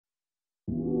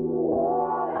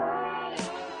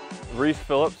Reese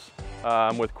Phillips.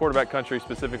 I'm with Quarterback Country,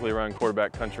 specifically around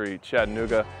Quarterback Country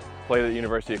Chattanooga. Played at the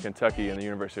University of Kentucky and the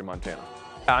University of Montana.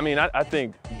 I mean, I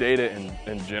think data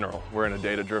in general, we're in a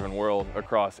data-driven world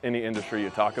across any industry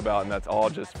you talk about, and that's all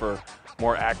just for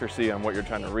more accuracy on what you're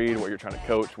trying to read, what you're trying to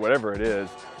coach, whatever it is.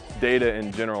 Data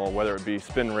in general, whether it be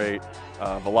spin rate,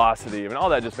 velocity, I mean, all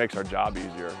that just makes our job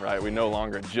easier, right? We no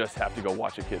longer just have to go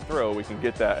watch a kid throw. We can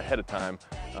get that ahead of time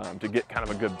to get kind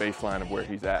of a good baseline of where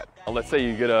he's at. Let's say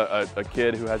you get a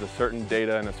kid who has a certain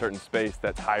data in a certain space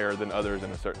that's higher than others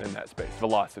in that space.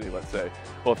 Velocity, let's say.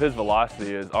 Well, if his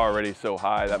velocity is already so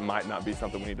high, that might not be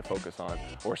something we need to focus on,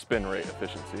 or spin rate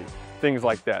efficiency. Things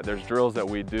like that. There's drills that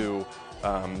we do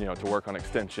to work on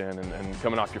extension and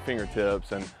coming off your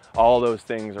fingertips and all those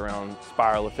things around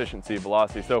spiral efficiency,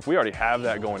 velocity. So if we already have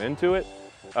that going into it,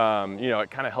 it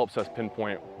kind of helps us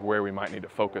pinpoint where we might need to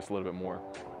focus a little bit more.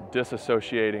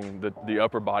 Disassociating the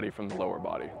upper body from the lower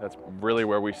body. That's really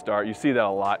where we start. You see that a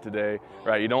lot today,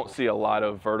 right? You don't see a lot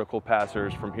of vertical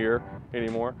passers from here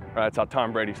anymore, right? That's how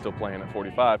Tom Brady's still playing at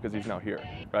 45 because he's now here,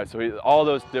 right? So all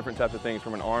those different types of things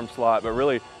from an arm slot, but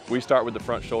really we start with the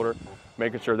front shoulder,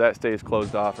 making sure that stays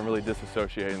closed off and really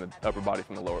disassociating the upper body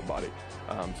from the lower body.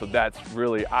 So that's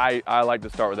really, I like to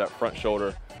start with that front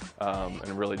shoulder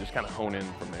and really just kind of hone in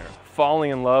from there.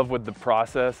 Falling in love with the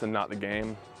process and not the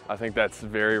game. I think that's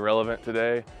very relevant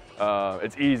today.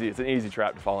 It's an easy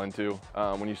trap to fall into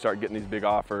when you start getting these big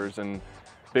offers and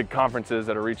big conferences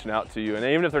that are reaching out to you. And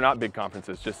even if they're not big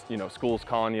conferences, just schools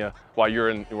calling you while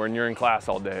when you're in class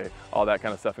all day, all that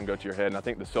kind of stuff can go to your head. And I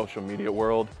think the social media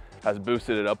world has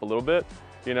boosted it up a little bit,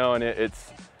 and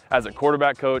it's, as a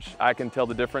quarterback coach, I can tell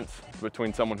the difference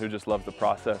between someone who just loves the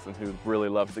process and who really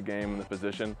loves the game and the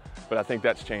position, but I think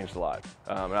that's changed a lot.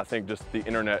 And I think just the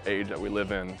internet age that we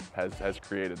live in has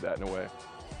created that in a way.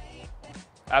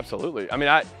 Absolutely. I mean,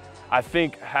 I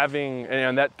think having,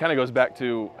 and that kind of goes back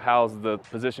to how's the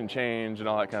position change and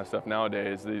all that kind of stuff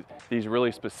nowadays, these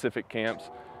really specific camps,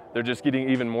 they're just getting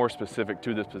even more specific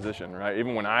to this position, right?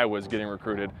 Even when I was getting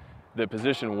recruited, the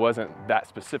position wasn't that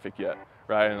specific yet,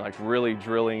 right? And like really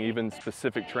drilling even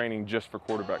specific training just for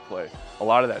quarterback play. A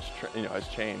lot of that has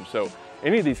changed. So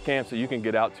any of these camps that you can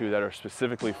get out to that are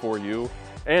specifically for you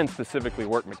and specifically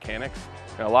work mechanics,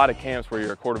 and a lot of camps where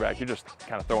you're a quarterback, you're just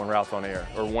kind of throwing routes on air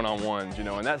or one-on-ones,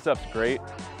 and that stuff's great.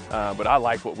 But I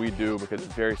like what we do because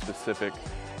it's very specific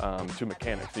to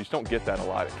mechanics. You just don't get that a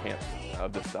lot at camps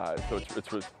of this size. So it's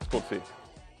cool to see.